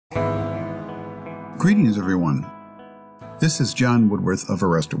Greetings, everyone. This is John Woodworth of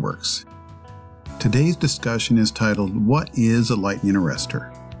ArrestorWorks. Today's discussion is titled, What is a Lightning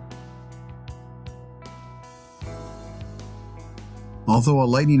Arrestor? Although a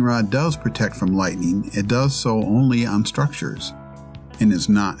lightning rod does protect from lightning, it does so only on structures and is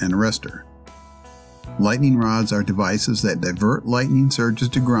not an arrestor. Lightning rods are devices that divert lightning surges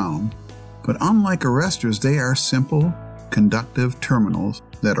to ground, but unlike arrestors, they are simple, conductive terminals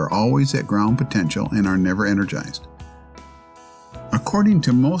that are always at ground potential and are never energized. According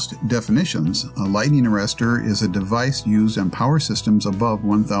to most definitions, a lightning arrestor is a device used on power systems above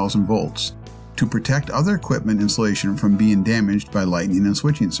 1000 volts to protect other equipment insulation from being damaged by lightning and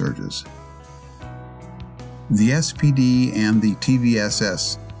switching surges. The SPD and the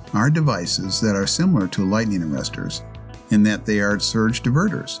TVSS are devices that are similar to lightning arrestors in that they are surge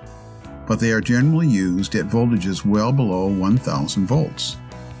diverters, but they are generally used at voltages well below 1000 volts.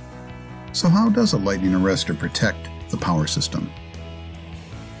 So how does a lightning arrestor protect the power system?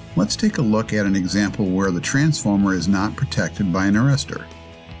 Let's take a look at an example where the transformer is not protected by an arrestor.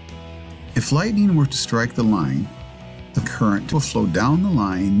 If lightning were to strike the line, the current will flow down the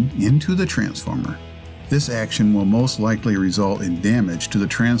line into the transformer. This action will most likely result in damage to the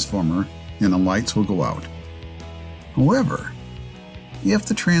transformer and the lights will go out. However, if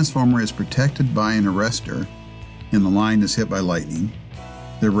the transformer is protected by an arrestor and the line is hit by lightning,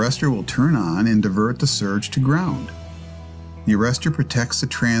 the arrestor will turn on and divert the surge to ground. The arrestor protects the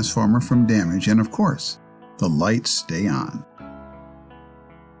transformer from damage and, of course, the lights stay on.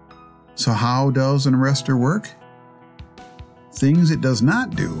 So how does an arrestor work? Things it does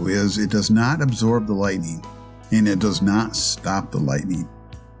not do is it does not absorb the lightning and it does not stop the lightning.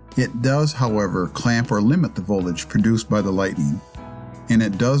 It does, however, clamp or limit the voltage produced by the lightning, and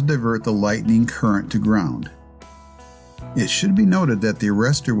it does divert the lightning current to ground. It should be noted that the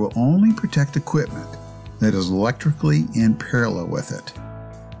arrestor will only protect equipment that is electrically in parallel with it.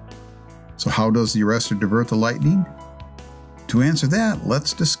 So how does the arrestor divert the lightning? To answer that,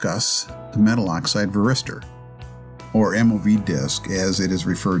 let's discuss the metal oxide varistor, or MOV disc as it is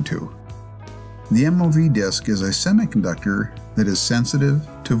referred to. The MOV disc is a semiconductor that is sensitive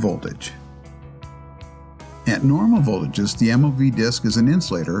to voltage. At normal voltages, the MOV disc is an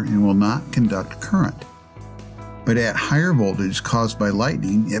insulator and will not conduct current. But at higher voltage caused by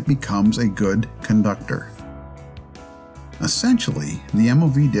lightning, it becomes a good conductor. Essentially, the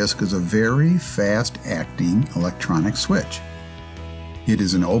MOV disc is a very fast-acting electronic switch. It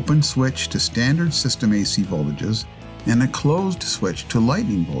is an open switch to standard system AC voltages and a closed switch to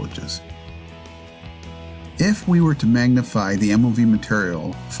lightning voltages. If we were to magnify the MOV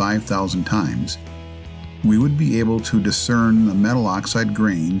material 5,000 times, we would be able to discern the metal oxide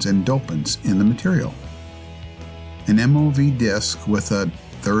grains and dopants in the material. An MOV disc with a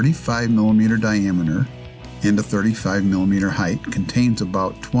 35 mm diameter and a 35 mm height contains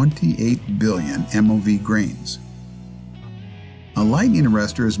about 28 billion MOV grains. A lightning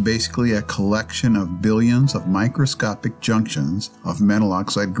arrestor is basically a collection of billions of microscopic junctions of metal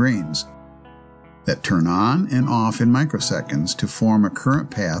oxide grains that turn on and off in microseconds to form a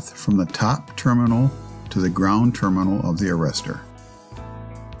current path from the top terminal to the ground terminal of the arrestor.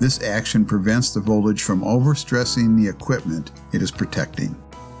 This action prevents the voltage from overstressing the equipment it is protecting.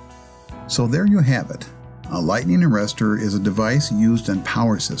 So there you have it. A lightning arrestor is a device used in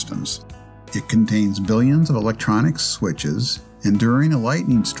power systems. It contains billions of electronic switches, and during a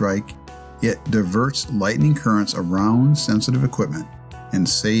lightning strike, it diverts lightning currents around sensitive equipment and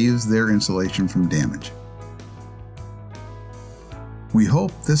saves their insulation from damage. We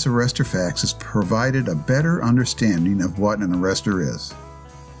hope this arrestor facts has provided a better understanding of what an arrestor is.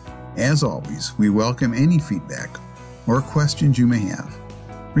 As always, we welcome any feedback or questions you may have.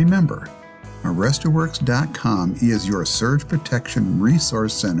 Remember, ArrestorWorks.com is your surge protection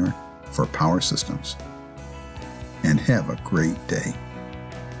resource center for power systems. And have a great day.